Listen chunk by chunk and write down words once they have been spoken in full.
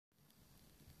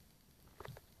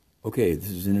Okay, this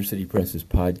is Inner City Press's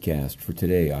podcast for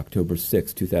today, October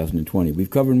 6, 2020. We've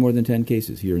covered more than 10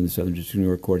 cases here in the Southern District of New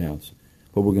York Courthouse,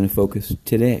 but we're going to focus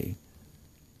today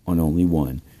on only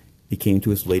one. It came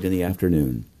to us late in the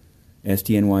afternoon.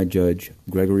 SDNY Judge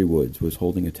Gregory Woods was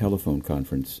holding a telephone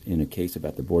conference in a case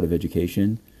about the Board of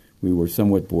Education. We were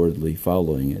somewhat boredly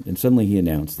following it, and suddenly he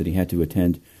announced that he had to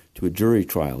attend to a jury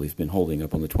trial he's been holding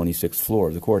up on the 26th floor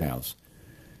of the courthouse,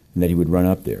 and that he would run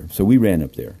up there. So we ran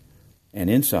up there. And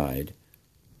inside,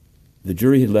 the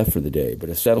jury had left for the day, but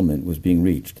a settlement was being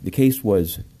reached. The case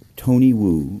was Tony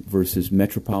Wu versus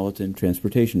Metropolitan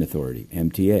Transportation Authority,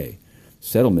 MTA.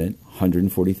 Settlement,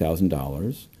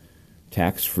 $140,000,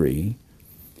 tax-free,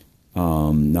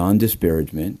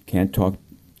 non-disparagement, can't talk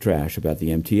trash about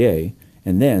the MTA,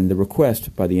 and then the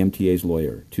request by the MTA's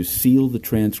lawyer to seal the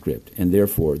transcript and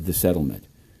therefore the settlement.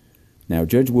 Now,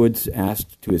 Judge Woods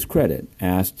asked, to his credit,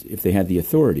 asked if they had the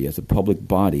authority as a public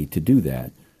body to do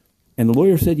that, and the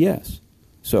lawyer said yes.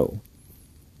 So,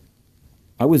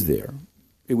 I was there.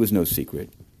 It was no secret.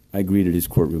 I greeted his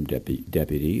courtroom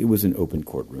deputy. It was an open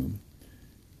courtroom.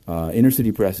 Inner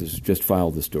City Press has just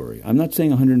filed the story. I'm not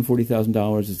saying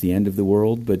 $140,000 is the end of the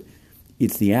world, but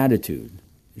it's the attitude.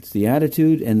 It's the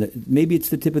attitude, and maybe it's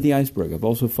the tip of the iceberg. I've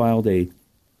also filed a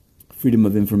Freedom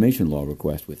of Information Law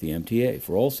request with the MTA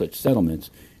for all such settlements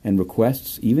and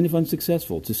requests, even if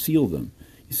unsuccessful, to seal them.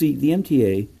 You see, the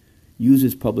MTA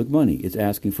uses public money. It's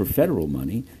asking for federal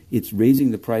money. It's raising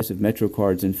the price of Metro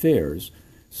cards and fares.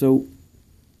 So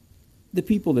the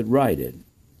people that ride it,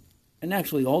 and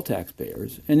actually all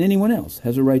taxpayers, and anyone else,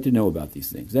 has a right to know about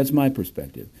these things. That's my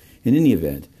perspective. In any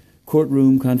event,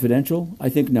 courtroom confidential? I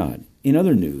think not. In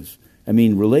other news,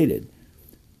 related,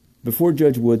 before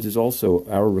Judge Woods is also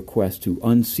our request to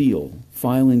unseal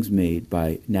filings made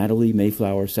by Natalie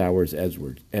Mayflower Sowers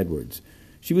Edwards.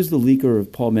 She was the leaker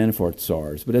of Paul Manafort's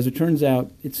SARs, but as it turns out,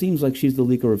 it seems like she's the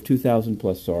leaker of 2,000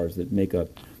 plus SARs that make up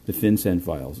the FinCEN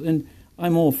files. And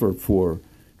I'm all for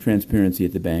transparency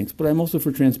at the banks, but I'm also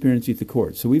for transparency at the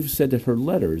court. So we've said that her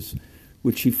letters,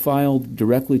 which she filed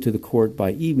directly to the court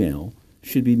by email,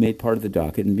 should be made part of the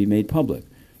docket and be made public.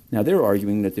 Now, they're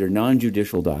arguing that they're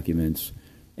non-judicial documents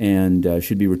and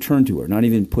should be returned to her, not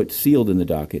even put sealed in the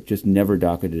docket, just never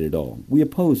docketed at all. We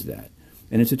oppose that.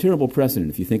 And it's a terrible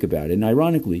precedent if you think about it. And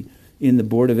ironically, in the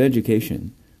Board of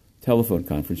Education telephone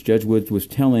conference, Judge Woods was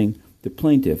telling the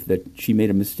plaintiff that she made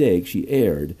a mistake, she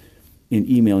erred in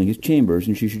emailing his chambers,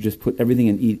 and she should just put everything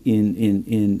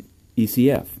in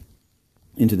ECF,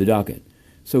 into the docket.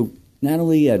 So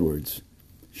Natalie Edwards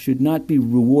should not be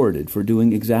rewarded for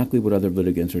doing exactly what other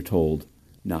litigants are told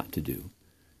not to do.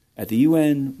 At the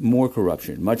UN, more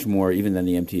corruption, much more even than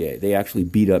the MTA. They actually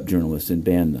beat up journalists and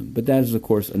banned them. But that is, of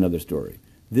course, another story.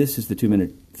 This is the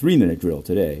 3-minute drill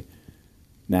today.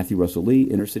 Matthew Russell Lee,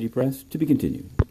 Inner City Press, to be continued.